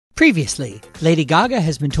Previously, Lady Gaga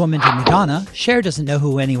has been tormenting Madonna, Cher doesn't know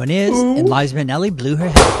who anyone is, and Liza Minnelli blew her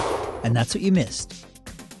head. And that's what you missed.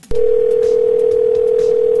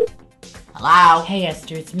 Hello? Hey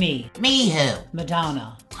Esther, it's me. Me who?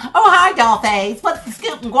 Madonna. Oh, hi, Dollface. What's the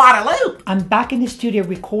scoop in Guadalupe? I'm back in the studio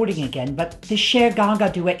recording again, but the Cher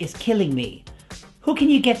Gaga duet is killing me. Who can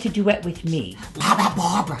you get to duet with me? How about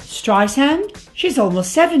Barbara? Streisand? She's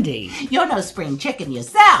almost 70. You're no spring chicken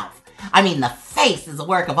yourself. I mean, the face is a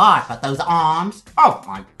work of art, but those arms, oh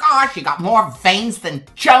my gosh, you got more veins than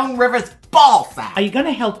Joan Rivers' ball sack. Are you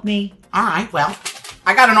gonna help me? All right, well,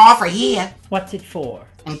 I got an offer here. What's it for?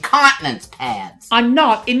 Incontinence pads. I'm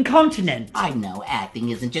not incontinent. I know acting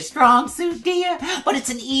isn't your strong suit, dear, but it's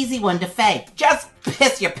an easy one to fake. Just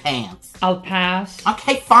piss your pants. I'll pass.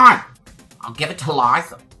 Okay, fine. I'll give it to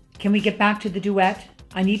Liza. Can we get back to the duet?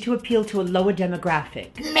 I need to appeal to a lower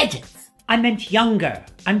demographic. Midgets. I meant younger.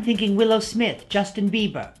 I'm thinking Willow Smith, Justin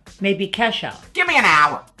Bieber, maybe Kesha. Give me an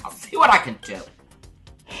hour. I'll see what I can do.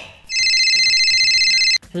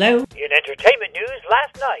 Hello? In entertainment news,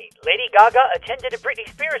 last night, Lady Gaga attended a Britney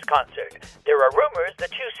Spears concert. There are rumors the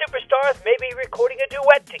two superstars may be recording a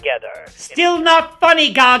duet together. Still not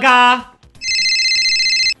funny, Gaga!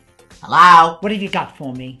 Hello? What have you got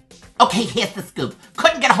for me? Okay, here's the scoop.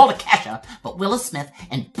 Couldn't get a hold of Kesha, but Willow Smith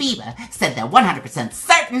and Bieber said they're 100%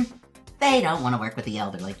 certain they don't want to work with the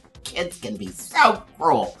elderly. Kids can be so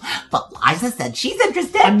cruel. But Liza said she's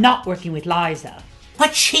interested. I'm not working with Liza.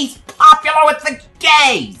 But she's popular with the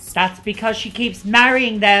gays. That's because she keeps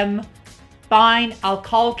marrying them. Fine, I'll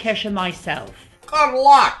call Kesha myself. Good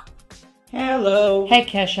luck. Hello. Hey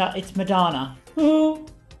Kesha, it's Madonna. Who?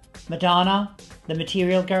 Madonna, the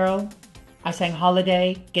Material Girl. I sang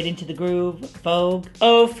Holiday, Get Into the Groove, Vogue.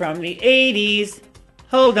 Oh, from the 80s.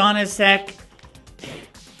 Hold on a sec.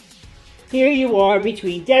 Here you are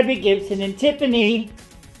between Debbie Gibson and Tiffany.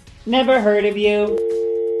 Never heard of you.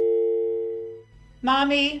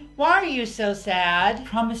 Mommy, why are you so sad?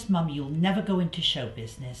 Promise, Mommy, you'll never go into show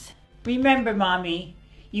business. Remember, Mommy,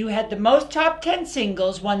 you had the most top 10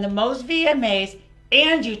 singles, won the most VMAs,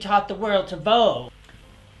 and you taught the world to Vogue.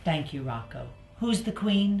 Thank you, Rocco. Who's the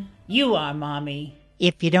queen? You are, Mommy.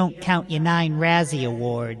 If you don't count your 9 Razzie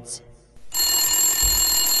Awards.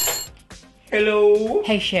 Hello?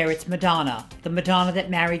 Hey, Cher, it's Madonna. The Madonna that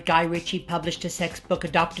married Guy Ritchie, published a sex book,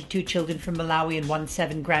 adopted 2 children from Malawi, and won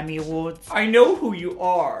 7 Grammy Awards. I know who you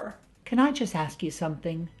are. Can I just ask you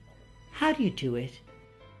something? How do you do it?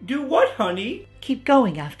 Do what, honey? Keep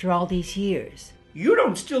going after all these years. You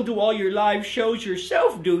don't still do all your live shows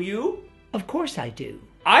yourself, do you? Of course I do.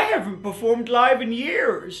 I haven't performed live in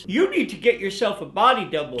years. You need to get yourself a body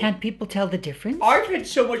double. Can't people tell the difference? I've had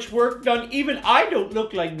so much work done, even I don't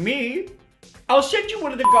look like me. I'll send you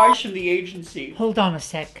one of the guys from the agency. Hold on a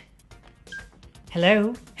sec.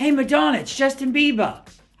 Hello? Hey, Madonna, it's Justin Bieber.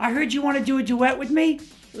 I heard you want to do a duet with me.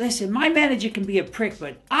 Listen, my manager can be a prick,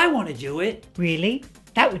 but I want to do it. Really?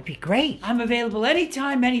 That would be great. I'm available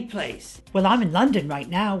anytime, any place. Well, I'm in London right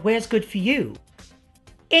now. Where's good for you?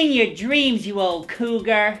 In your dreams, you old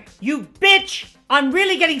cougar. You bitch! I'm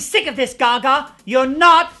really getting sick of this, Gaga. You're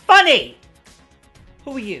not funny.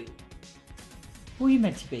 Who are you? Who are you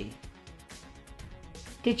meant to be?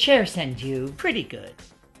 Did Cher send you? Pretty good.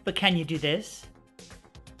 But can you do this?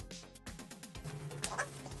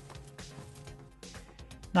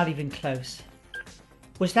 Not even close.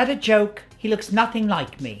 Was that a joke? He looks nothing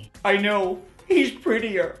like me. I know. He's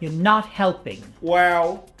prettier. You're not helping.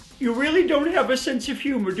 Wow. You really don't have a sense of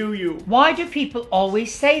humor, do you? Why do people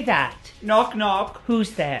always say that? Knock, knock.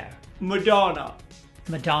 Who's there? Madonna.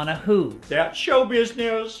 Madonna who? That's show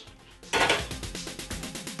business.